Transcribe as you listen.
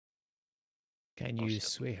Can Oh, you she doesn't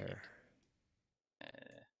sway need her?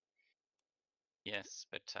 Yes,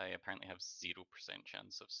 but I apparently have 0%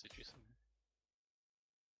 chance of seducing her.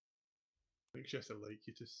 I think she has to like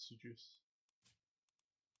you to seduce.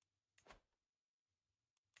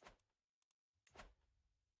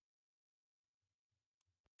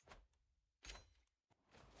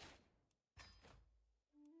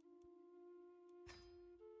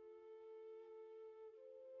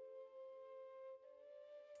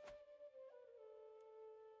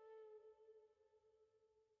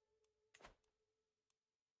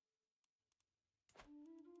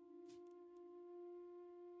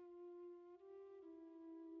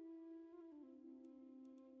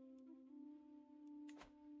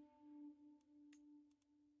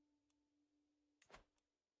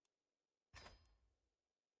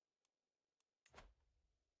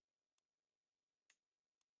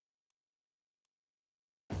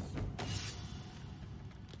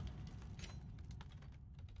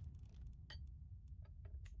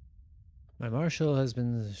 My marshal has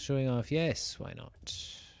been showing off. Yes, why not?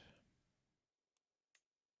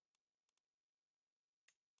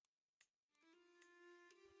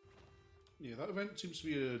 Yeah, that event seems to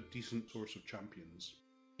be a decent source of champions.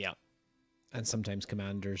 Yeah. And sometimes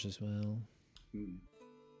commanders as well. Hmm.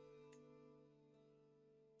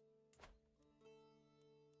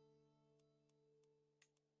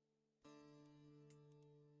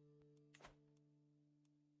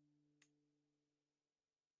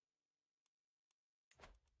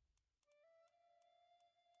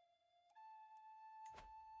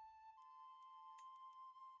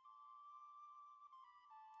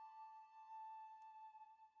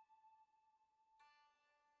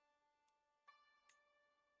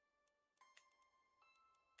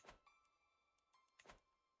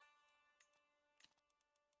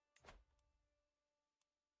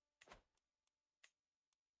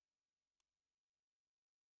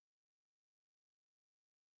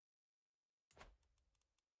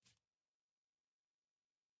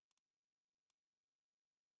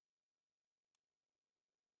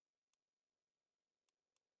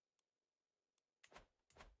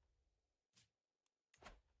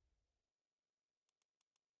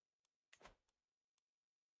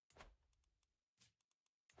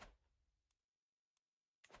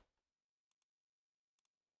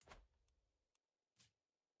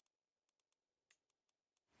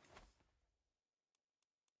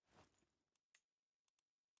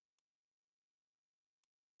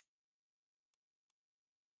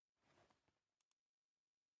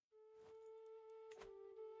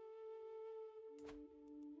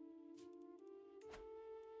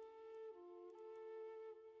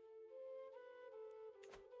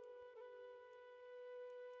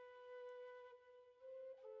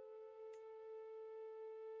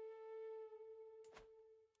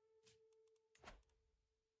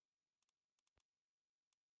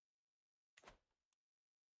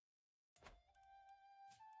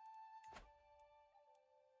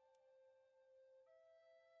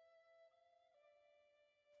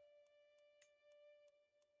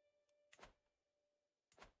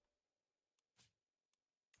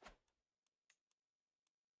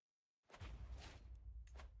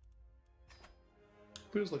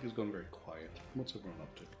 Feels like it's gone very quiet. What's everyone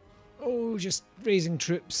up to? Oh, just raising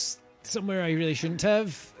troops somewhere I really shouldn't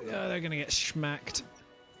have. Oh, they're going to get schmacked.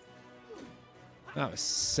 That was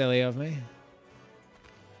silly of me.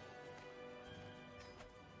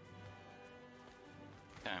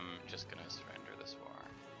 I'm just gonna surrender this war.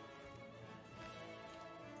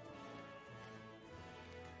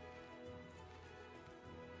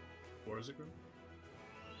 Or is it Grum?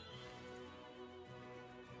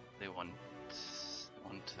 They want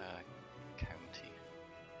a county.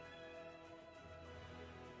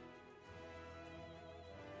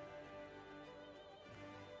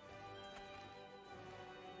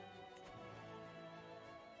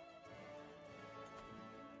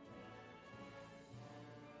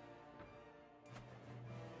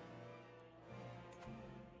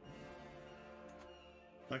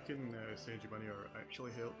 I can send you money or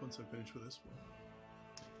actually help once I'm finished with this one.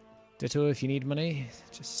 Ditto, if you need money,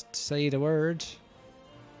 just say the word.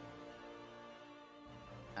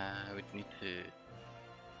 I would need to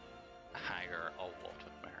hire a lot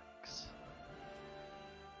of mercs.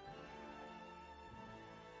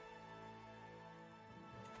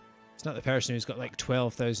 It's not the person who's got like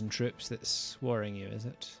 12,000 troops that's warring you, is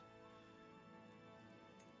it?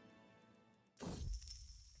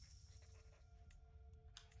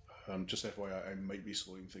 Just FYI, I might be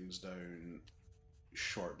slowing things down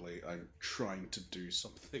shortly. I'm trying to do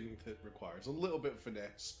something that requires a little bit of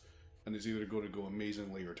finesse, and is either going to go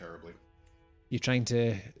amazingly or terribly. You're trying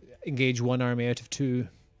to engage one army out of two.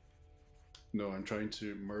 No, I'm trying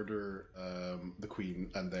to murder the queen,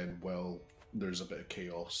 and then, well, there's a bit of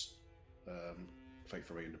chaos. Fight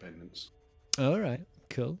for my independence. All right,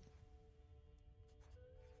 cool.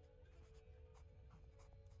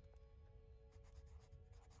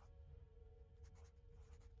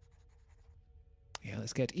 Yeah,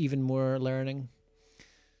 let's get even more learning.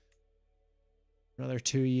 Another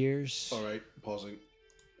 2 years. All right, pausing.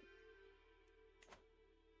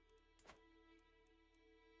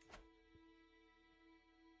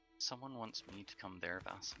 Someone wants me to become their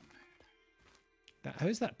vassal now. How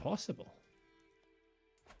is that possible?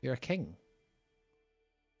 You're a king.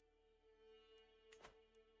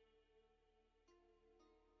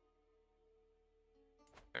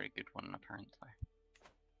 Very good one, apparently.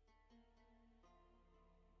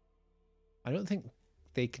 I don't think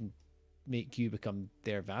they can make you become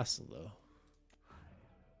their vassal, though.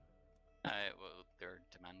 Well, they're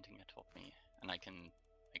demanding it of me, and I can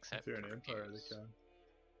accept If you're an or empire, refuse.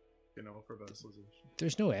 they can offer vassalization.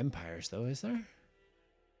 There's no empires, though, is there?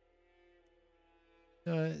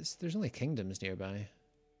 No, there's only kingdoms nearby.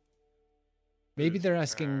 Maybe they're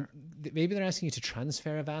asking. Maybe they're asking you to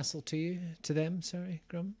transfer a vassal to them. Sorry,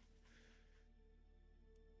 Grum.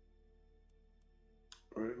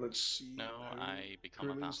 All right, let's see. No, how I become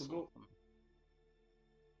a Kurlings will vassal go. of them.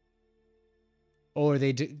 Or are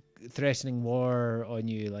they threatening war on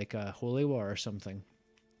you, like a holy war or something?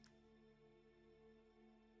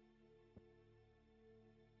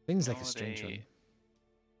 Things like No, a strange one.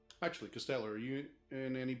 Actually, Costello, are you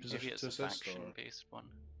in any position Maybe it's to a assist? Or... faction-based one.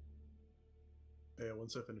 Yeah,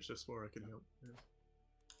 once I finish this war, I can help. Yeah.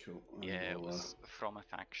 Cool. Yeah, it was from a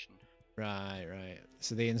faction. Right, right.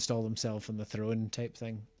 So they install themselves on the throne type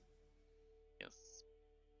thing. Yes.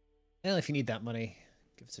 Well, if you need that money,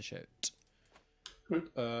 give us a shout. Right,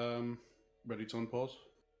 ready to unpause?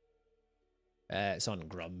 It's on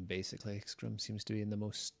Grum, basically, because Grum seems to be in the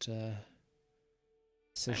most I'm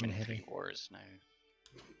decision in 3 heavy. wars now.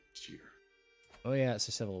 Cheer. Oh yeah, it's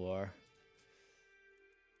a civil war.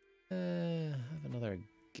 I have another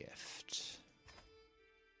gift.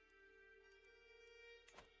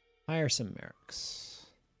 Hire some mercs.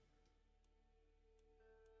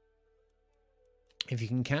 If you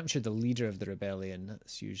can capture the leader of the rebellion,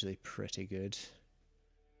 that's usually pretty good.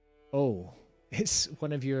 Oh, it's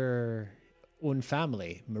one of your own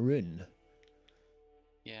family, Maroon.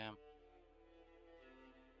 Yeah.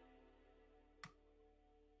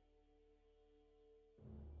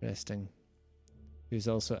 Interesting. Who's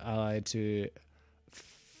also allied to...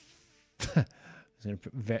 I was going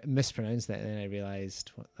to mispronounce that, and then I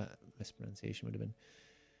realised what that mispronunciation would have been.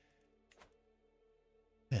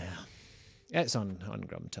 Yeah. It's on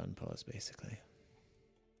Grum to unpause, basically.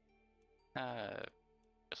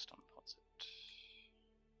 Just unpause it.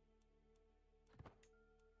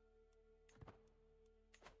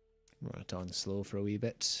 Run it on slow for a wee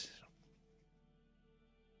bit.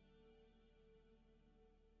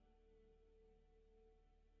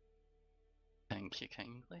 Thank you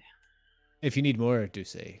kindly. If you need more, do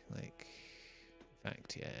say. Like, in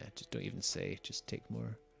fact, yeah, just don't even say. Just take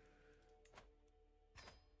more.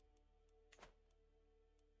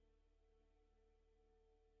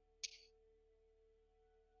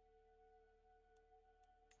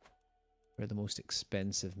 We're the most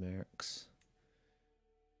expensive mercs.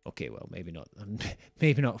 Okay, well, maybe not. I'm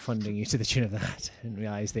maybe not funding you to the tune of that. I didn't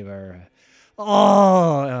realize they were.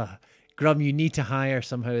 Grum, you need to hire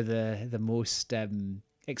somehow the most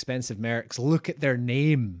expensive mercs. Look at their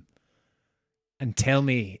name and tell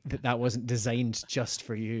me that that wasn't designed just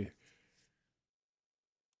for you.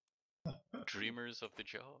 Dreamers of the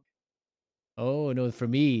job. Oh no, for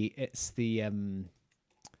me it's the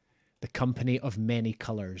company of many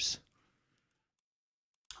colors.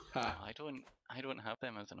 Ha! I don't have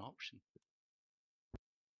them as an option.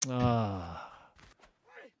 Ah.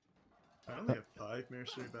 I only have 5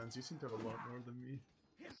 mercenary bands. You seem to have a lot more than me.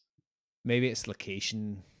 Maybe it's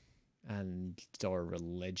location and or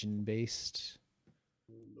religion based.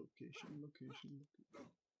 Location.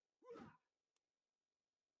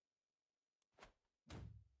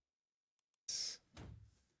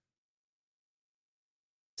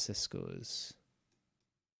 Cisco's.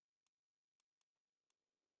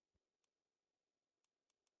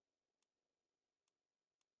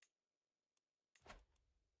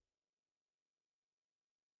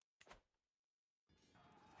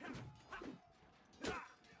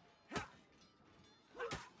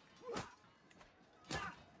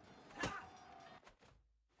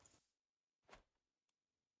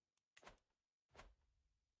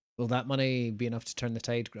 Will that money be enough to turn the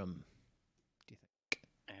tide, Grum? Do you think?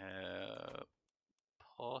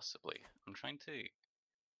 Possibly. I'm trying to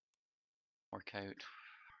work out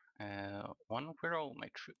one, where all my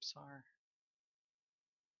troops are.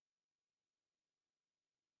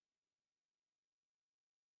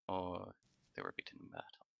 Oh, they were beaten in battle.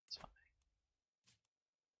 That's fine.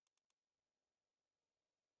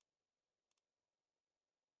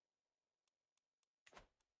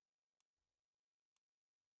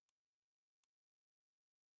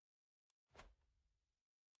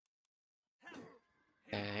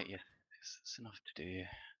 Yeah, it's enough to do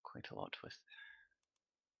quite a lot with.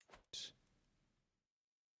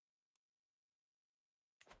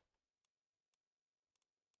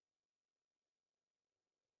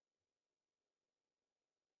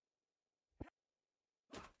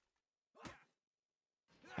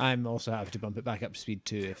 I'm also happy to bump it back up to speed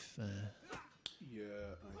 2 if... Yeah,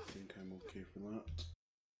 I think I'm okay for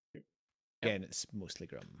that. Again, it's mostly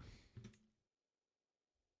Grum.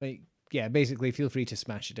 Like, yeah, basically feel free to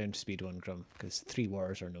smash it down to speed 1 Grum, because 3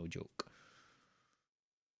 wars are no joke.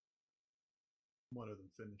 One of them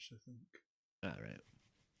finished, I think. Ah, right.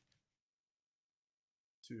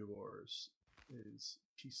 2 wars is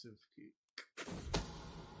piece of cake.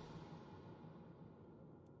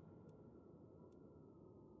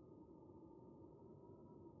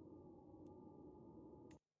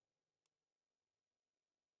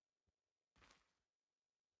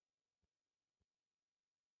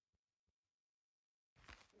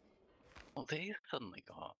 Well, they suddenly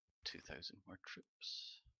got 2,000 more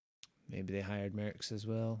troops. Maybe they hired mercs as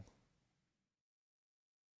well.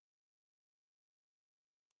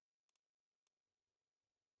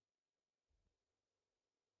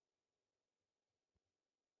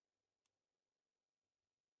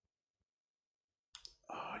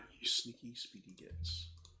 Ah, you sneaky speedy gits.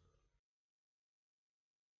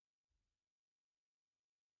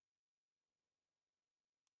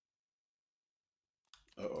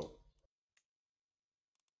 Uh-oh.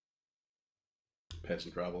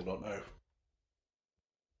 Peasant rabble, not now.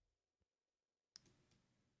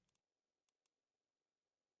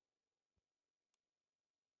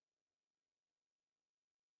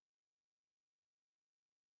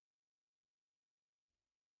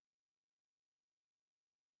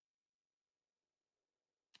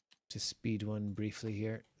 To speed 1 briefly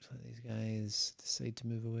here, so these guys decide to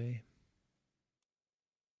move away.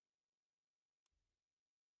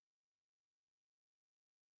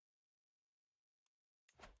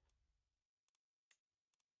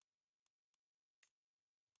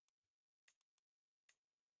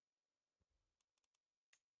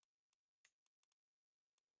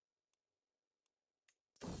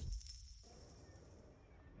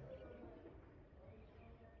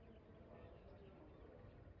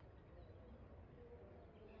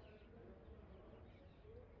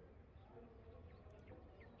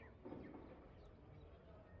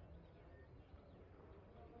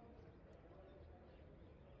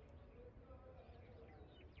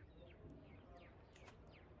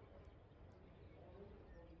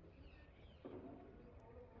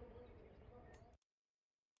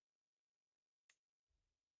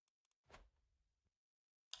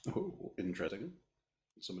 Oh, interesting.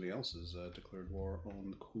 Somebody else has declared war on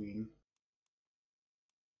the Queen.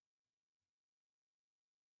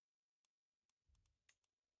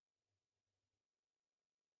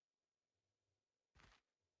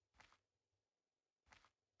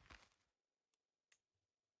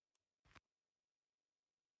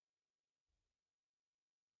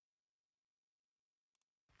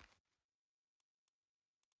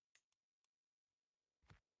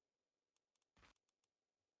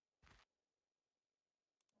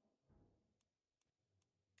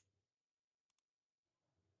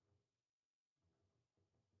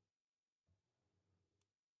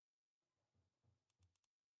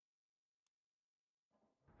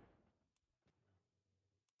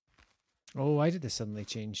 Oh, why did this suddenly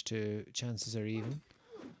change to chances are even?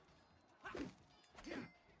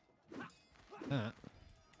 Ah.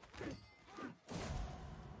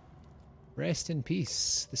 Rest in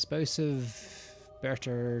peace. The spouse of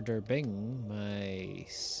BertieB, my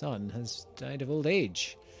son, has died of old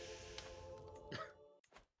age.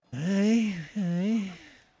 Aye, aye.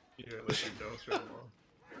 You do it like you go through them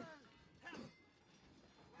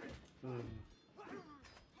all.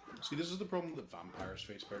 See, this is the problem that vampires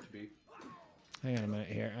face, BertieB. Hang on a minute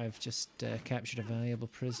here. I've just captured a valuable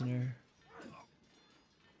prisoner.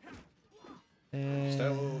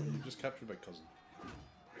 Costello, you just captured my cousin.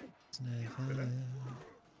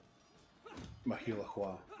 Mahila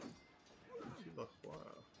Hua.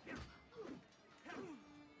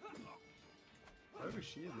 Why was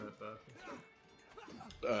she in that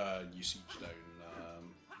battle? You siege down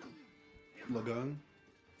Lagang.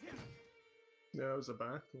 Yeah, it was a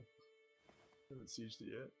battle. Haven't sieged it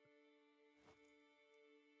yet.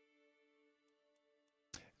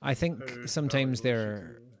 I think How sometimes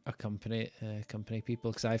valuable is she they're company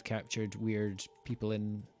people, because I've captured weird people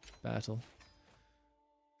in battle.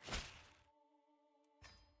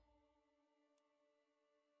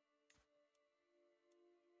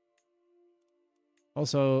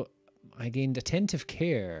 Also, I gained attentive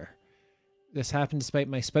care. This happened despite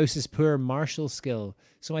my spouse's poor martial skill.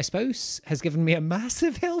 So my spouse has given me a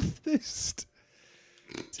massive health boost.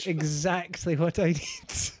 It's exactly what I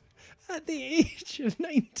need at the age of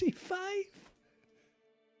 95.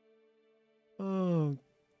 Oh,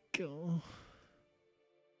 God.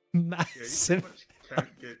 Yeah, you pretty Massive. much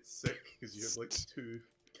can't get sick because you have like 2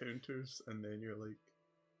 counters, and then you're like,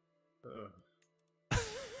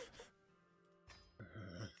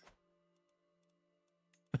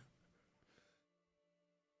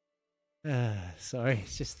 Sorry,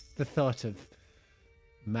 it's just the thought of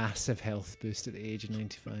massive health boost at the age of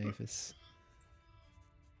 95 is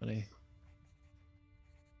funny.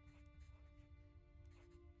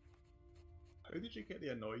 How did you get the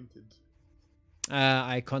anointed?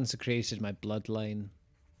 I consecrated my bloodline.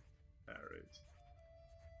 Alright.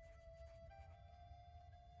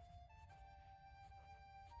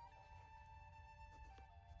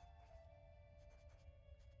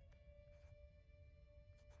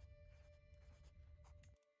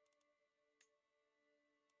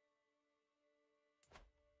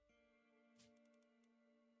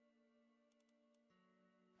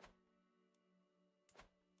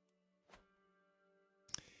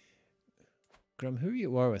 Grum, who are you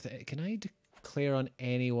at war with? Can I declare on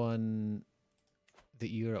anyone that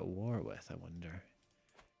you're at war with, I wonder?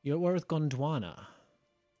 You're at war with Gondwana.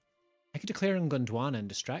 I could declare on Gondwana and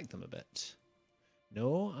distract them a bit.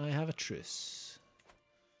 No, I have a truce.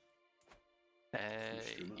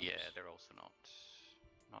 Yeah, they're also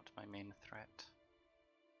not my main threat.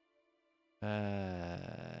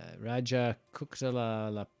 Raja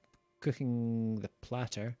Kuktala cooking the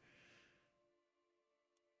platter.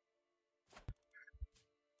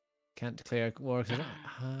 Can't declare war because I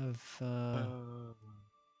don't have.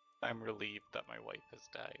 I'm relieved that my wife has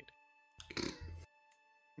died.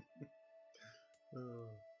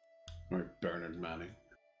 Or Bernard Manning.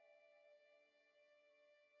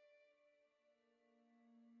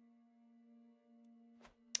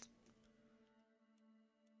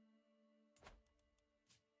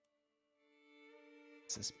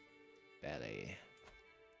 This is belly.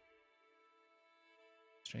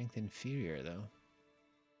 Strength inferior though.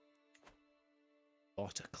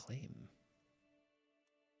 Bought a claim.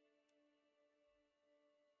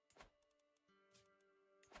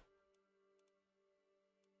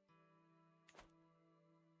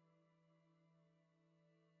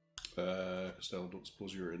 Costello, don't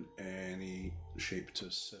suppose you're in any shape to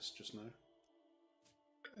assist just now?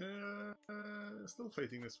 Still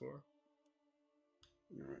fighting this war.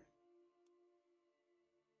 Alright.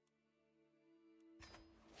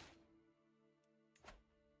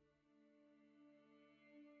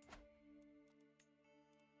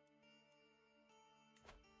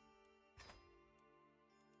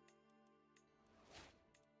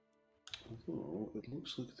 Although, it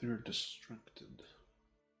looks like they're distracted.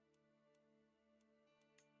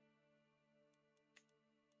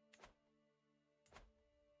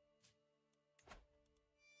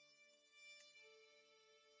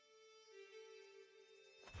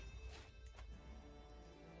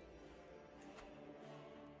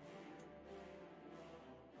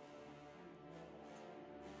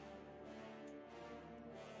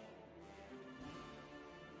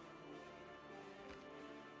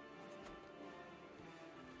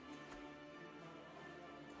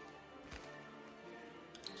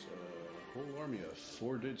 Whole army of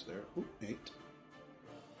 4 dudes there. Ooh, 8.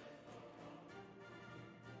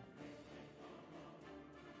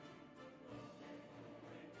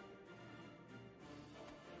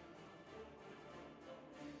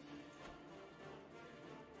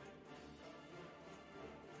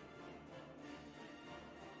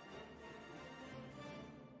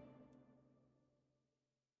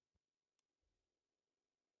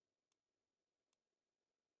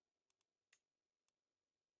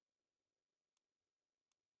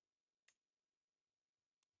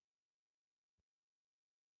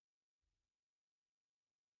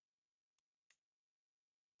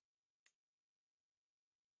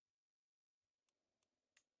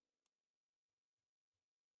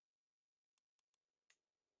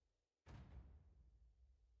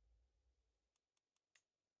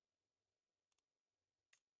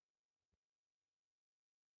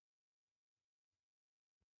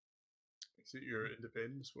 Is it your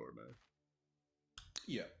independence war now?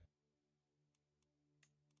 Yeah.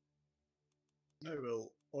 I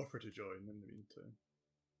will offer to join in the meantime.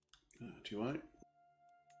 Do you want?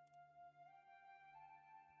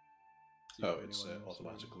 See Oh, if it's anyone else will.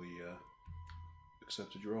 automatically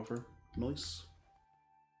accepted your offer. Nice.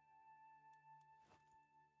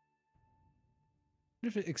 I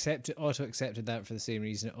wonder if it auto accepted that for the same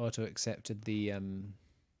reason it auto accepted the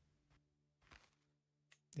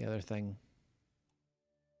other thing.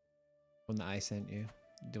 One that I sent you.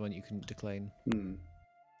 The one you couldn't decline. Hmm.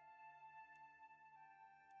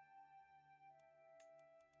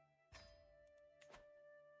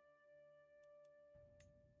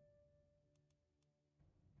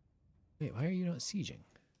 Wait, why are you not sieging?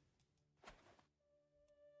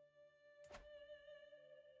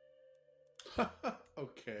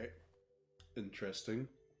 Okay. Interesting.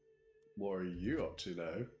 What are you up to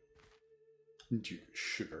now? Duke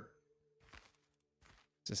Sugar.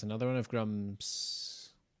 Is this another one of Grum's?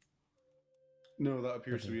 No, that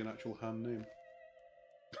appears to be an actual hand name.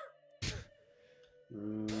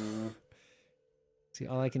 See,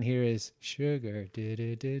 all I can hear is sugar. Do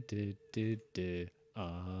do do do do do.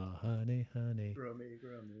 Ah, honey, honey. Grummy,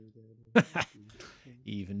 grummy.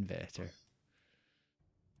 Even better.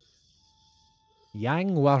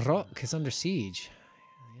 Yang Warok is under siege.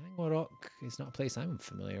 Yang Warok is not a place I'm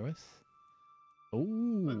familiar with. Oh,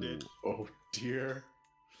 Indeed. Oh dear.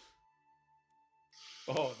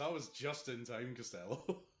 Oh, that was just in time, Costello.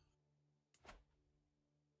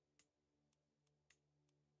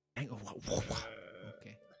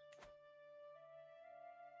 Okay.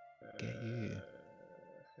 Get you.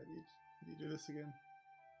 How do you do this again?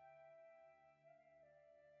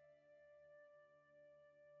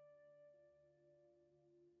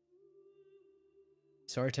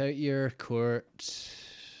 Sort out your court.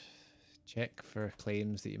 Check for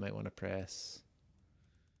claims that you might want to press.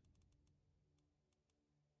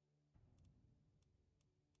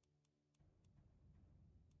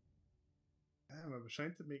 I was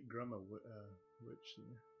trying to make Grum a witch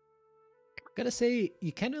there. Gotta say,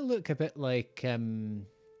 you kind of look a bit like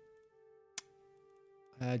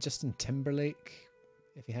Justin Timberlake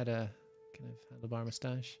if he had a kind of handlebar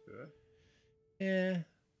mustache. Yeah. Yeah.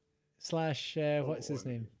 Slash, what's his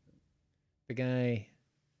name? The guy,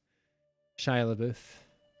 Shia LaBeouf.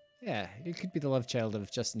 Yeah, he could be the love child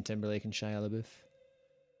of Justin Timberlake and Shia LaBeouf.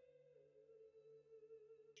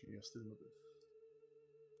 Justin LaBeouf.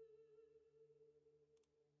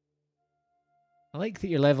 I like that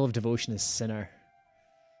your level of devotion is sinner.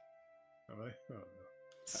 Am I? Oh no.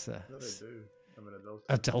 It's, That I do. I'm an adult.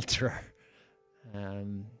 adulterer.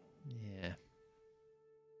 Yeah.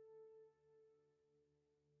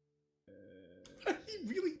 He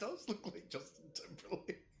really does look like Justin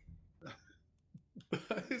Timberlake.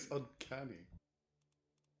 That is uncanny.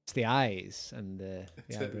 It's the eyes and the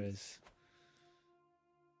It eyebrows. is.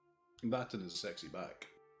 That and his sexy back.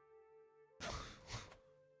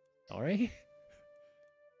 Sorry?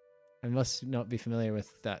 I must not be familiar with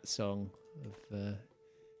that song of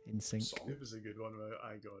NSYNC. Song. It was a good one.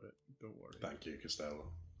 I got it. Don't worry. Thank you, Costello,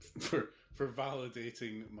 for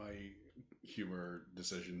validating my humor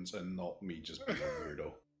decisions and not me just being a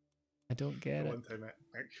weirdo. I don't get The it. one time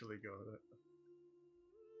I actually got it.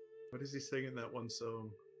 What does he sing in that one song?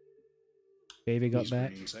 Baby got He's back.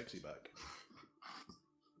 bringing sexy back.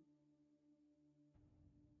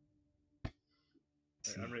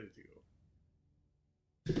 Right, I'm ready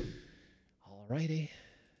to go. Alrighty.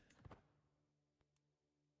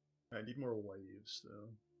 I need more waves though.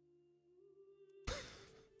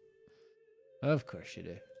 Of course you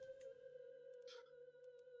do.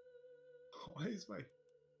 Why is my...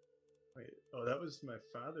 Wait, oh, that was my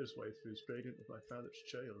father's wife who was pregnant with my father's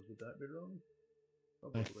child. Would that be wrong? My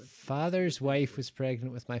Probably. father's wife was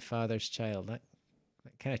pregnant with my father's child. That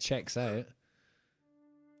kind of checks out.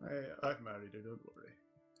 I've married her, don't worry.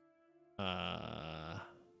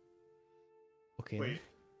 Okay. Wait,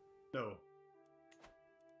 no.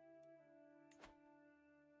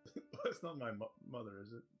 That's not my mother,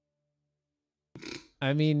 is it?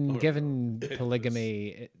 I mean, Oh, given no. It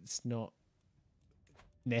polygamy, it's not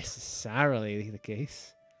necessarily the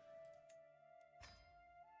case.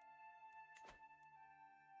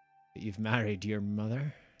 That you've married your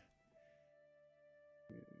mother.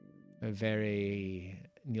 A very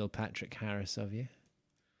Neil Patrick Harris of you.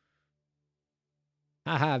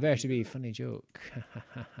 Haha, BertieB, funny joke.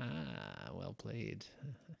 Well played.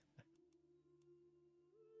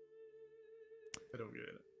 I don't get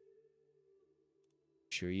it.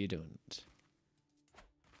 Sure you don't. To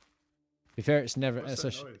be fair, it's never. What's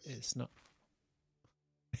that noise? It's not.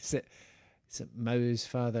 Is it? Is it Mao's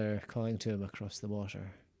father calling to him across the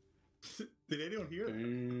water? Did anyone hear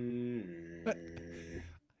that? What?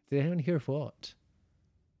 Did anyone hear what?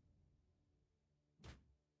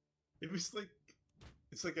 It was like,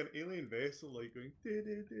 it's like an alien vessel, like going.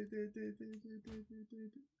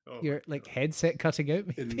 Oh, Your like headset cutting out,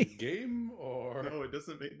 In maybe? game, or no, it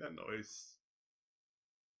doesn't make that noise.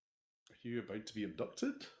 are you about to be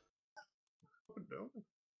abducted? Oh no.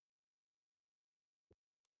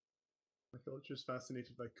 My culture's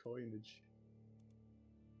fascinated by coinage.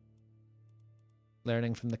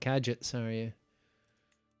 Learning from the gadgets, are you?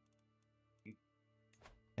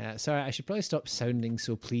 Yeah, sorry, I should probably stop sounding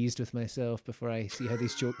so pleased with myself before I see how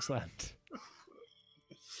these jokes land.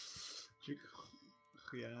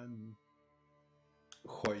 Jian.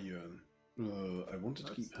 Huayan. I wanted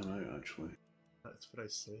to keep him out, actually. That's what I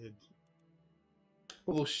said.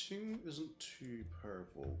 Although Xing isn't too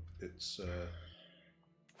powerful, it's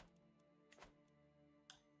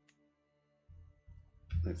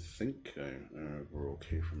I think we're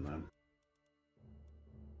okay from them.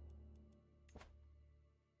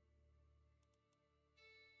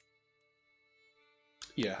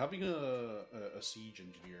 Yeah, having a siege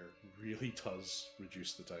engineer really does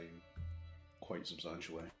reduce the time quite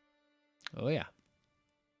substantially. Oh yeah.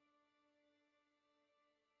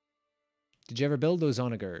 Did you ever build those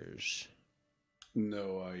onagers?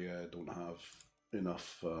 No, I don't have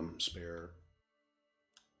enough spare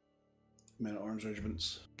men-at-arms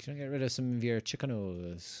regiments. Can I get rid of some of your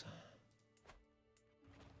chicanos?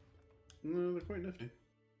 No, they're quite nifty.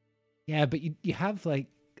 Yeah, but you have like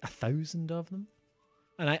 1,000 of them.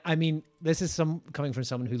 And I mean, this is coming from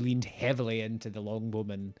someone who leaned heavily into the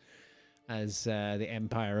longbowmen as the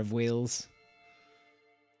Empire of Wales.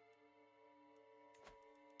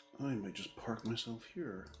 I might just park myself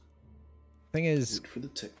here. Thing is, Wait for the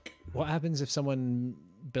tick. what happens if someone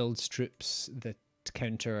builds troops that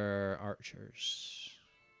counter archers?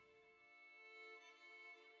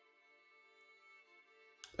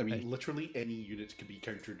 I mean, literally any unit can be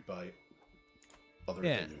countered by other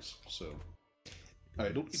Yeah. things, so I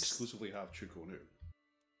don't exclusively have Chukonu.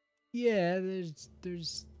 Yeah,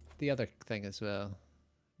 there's the other thing as well,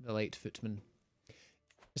 the light footmen.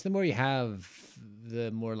 Just the more you have, the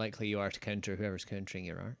more likely you are to counter whoever's countering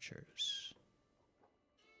your archers.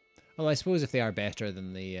 Well, I suppose if they are better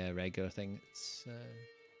than the regular thing, it's...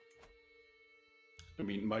 I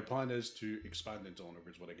mean, my plan is to expand into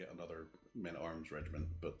onwards when I get another men-at-arms regiment,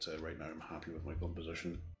 but right now I'm happy with my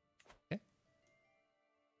composition. Okay.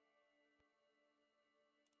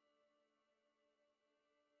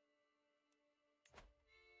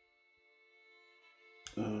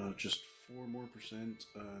 Just 4% more,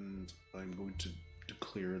 and I'm going to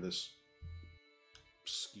declare this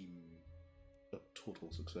scheme a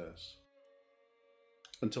total success.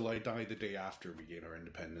 Until I die the day after we gain our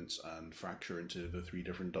independence and fracture into the 3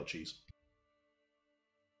 different duchies.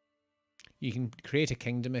 You can create a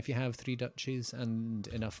kingdom if you have 3 duchies and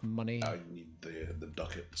enough money. I need the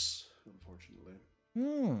ducats, unfortunately.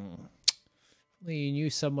 Only you knew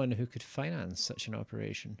someone who could finance such an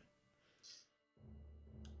operation.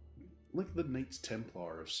 Like the Knights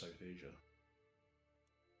Templar of South Asia.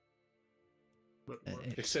 But more.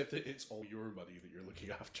 Except that it's all your money that you're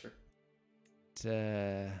looking after.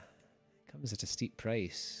 It comes at a steep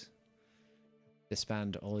price.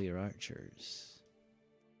 Disband all your archers.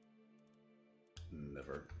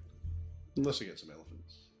 Never. Unless I get some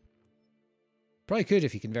elephants. Probably could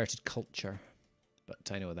if you converted culture.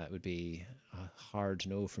 But I know that would be a hard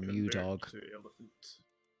no from you, Convert dog. to elephant.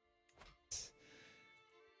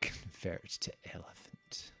 Convert to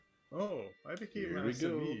elephant. Oh, I became Here we go.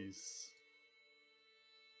 Assamese.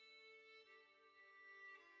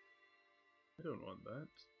 I don't want that.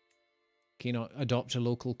 Can you not adopt a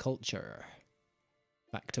local culture?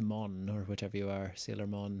 Back to Mon, or whatever you are, Sailor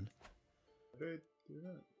Mon. How do I do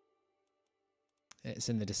that? It's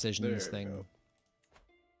in the decisions There we thing. go.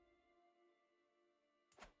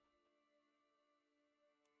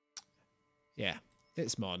 Yeah,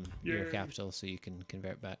 it's Mon, your Yay. capital, so you can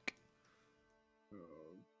convert back. Oh,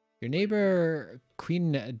 Your neighbor,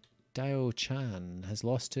 Queen Dao Chan, has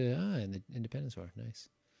lost to in the Independence War. Nice.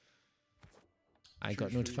 I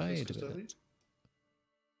got notified about it.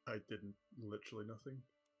 I didn't. Literally nothing.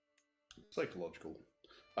 Psychological.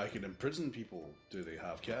 I can imprison people. Do they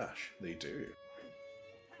have cash? They do.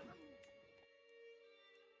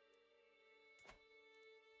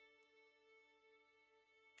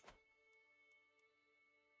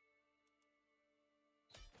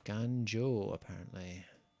 Ganzhou, apparently.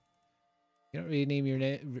 You don't really name your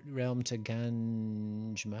realm to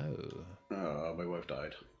Ganj Mao. My wife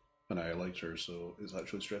died, and I liked her, so it's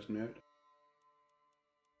actually stressing me out.